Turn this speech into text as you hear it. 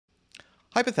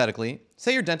Hypothetically,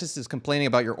 say your dentist is complaining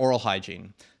about your oral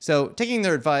hygiene. So, taking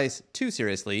their advice too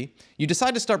seriously, you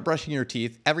decide to start brushing your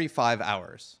teeth every 5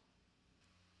 hours.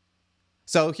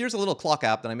 So here's a little clock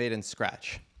app that I made in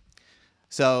Scratch.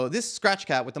 So this Scratch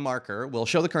cat with the marker will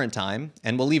show the current time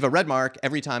and will leave a red mark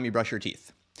every time you brush your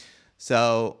teeth.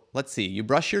 So let's see, you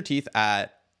brush your teeth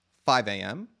at 5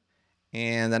 a.m.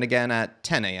 and then again at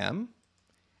 10 a.m.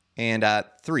 and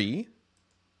at 3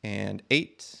 and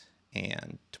 8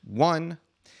 and 1.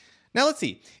 Now let's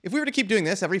see, if we were to keep doing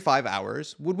this every 5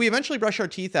 hours, would we eventually brush our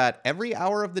teeth at every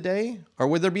hour of the day, or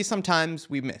would there be some times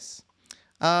we miss?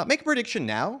 Make a prediction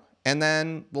now, and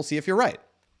then we'll see if you're right.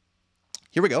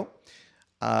 Here we go.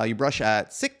 You brush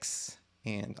at 6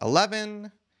 and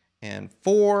 11 and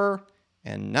 4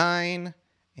 and 9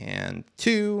 and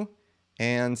 2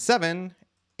 and 7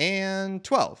 and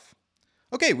 12.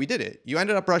 Okay, we did it. You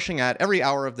ended up brushing at every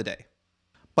hour of the day.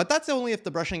 But that's only if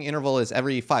the brushing interval is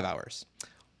every 5 hours.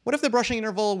 What if the brushing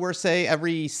interval were, say,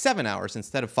 every 7 hours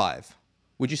instead of 5?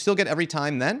 Would you still get every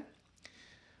time then?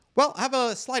 Well, I have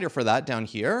a slider for that down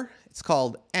here. It's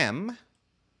called M.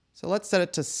 So let's set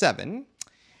it to 7.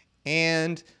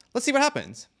 And let's see what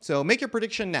happens. So make your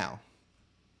prediction now.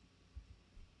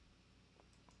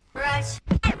 Brush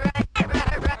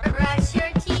your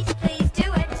teeth, please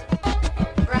do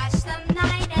it. Brush them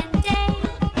night and day.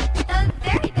 The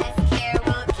very best care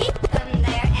will keep them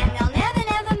there, and they'll never,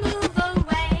 never move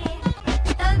away.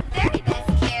 The very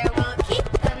best care will keep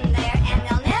them there, and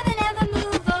they'll never, never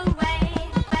move away.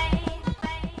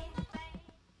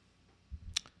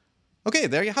 Okay,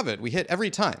 there you have it. We hit every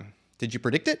time. Did you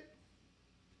predict it?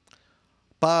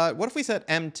 But what if we set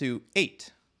M to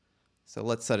 8? So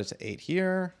let's set it to 8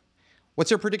 here. What's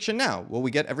your prediction now? Will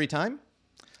we get every time?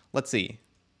 Let's see.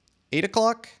 8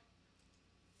 o'clock,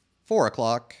 4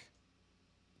 o'clock,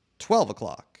 12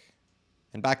 o'clock,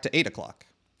 and back to 8 o'clock.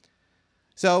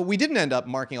 So we didn't end up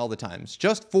marking all the times,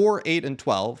 just 4, 8, and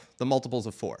 12, the multiples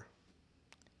of 4.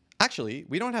 Actually,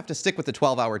 we don't have to stick with the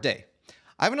 12-hour day.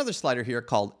 I have another slider here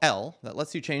called L that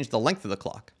lets you change the length of the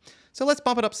clock. So let's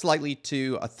bump it up slightly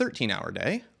to a 13-hour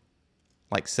day,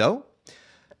 like so.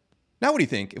 Now what do you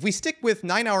think? If we stick with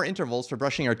 9-hour intervals for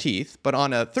brushing our teeth, but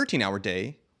on a 13-hour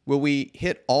day, will we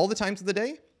hit all the times of the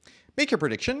day? Make your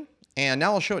prediction, and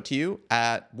now I'll show it to you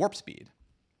at warp speed.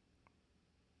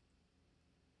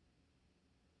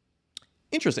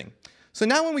 Interesting. So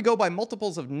now when we go by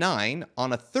multiples of 9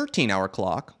 on a 13-hour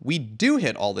clock, we do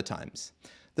hit all the times.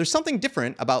 There's something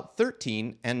different about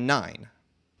 13 and 9.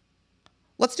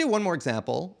 Let's do one more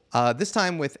example, this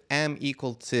time with M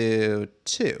equal to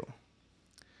 2.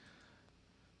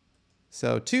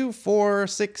 So 2, 4,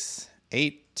 6,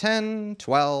 8, 10,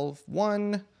 12,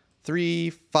 1, 3,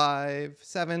 5,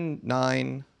 7,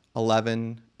 9,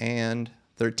 11, and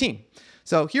 13.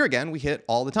 So here again, we hit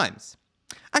all the times.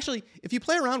 Actually, if you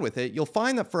play around with it, you'll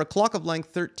find that for a clock of length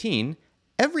 13,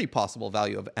 every possible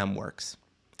value of M works.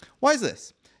 Why is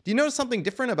this? Do you notice something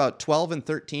different about 12 and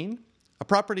 13? A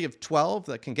property of 12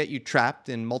 that can get you trapped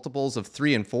in multiples of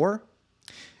 3 and 4?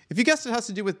 If you guessed it has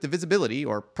to do with divisibility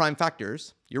or prime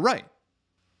factors, you're right.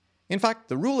 In fact,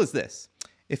 the rule is this.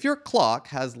 If your clock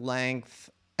has length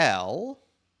L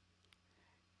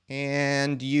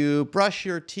and you brush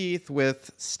your teeth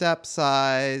with step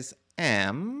size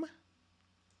M,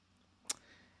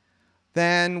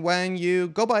 then when you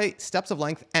go by steps of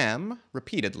length M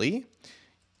repeatedly,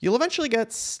 you'll eventually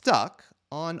get stuck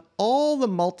on all the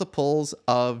multiples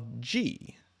of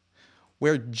G,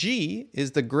 where G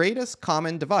is the greatest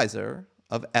common divisor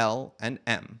of L and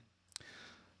M.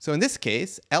 So in this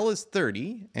case, L is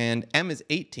 30 and M is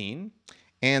 18,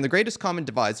 and the greatest common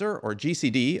divisor, or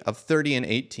GCD, of 30 and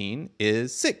 18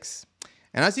 is 6.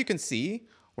 And as you can see,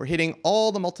 we're hitting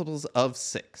all the multiples of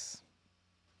 6.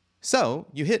 So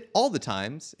you hit all the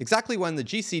times exactly when the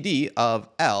GCD of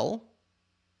L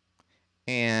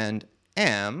and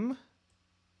M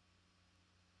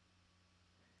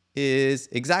is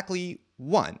exactly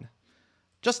 1,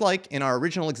 just like in our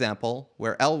original example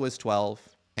where L was 12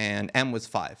 and M was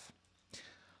 5.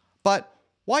 But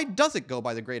why does it go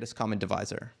by the greatest common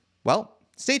divisor? Well,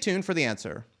 stay tuned for the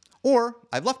answer. Or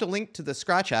I've left a link to the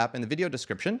Scratch app in the video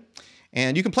description,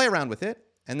 and you can play around with it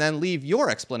and then leave your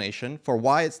explanation for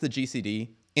why it's the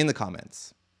GCD in the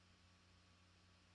comments.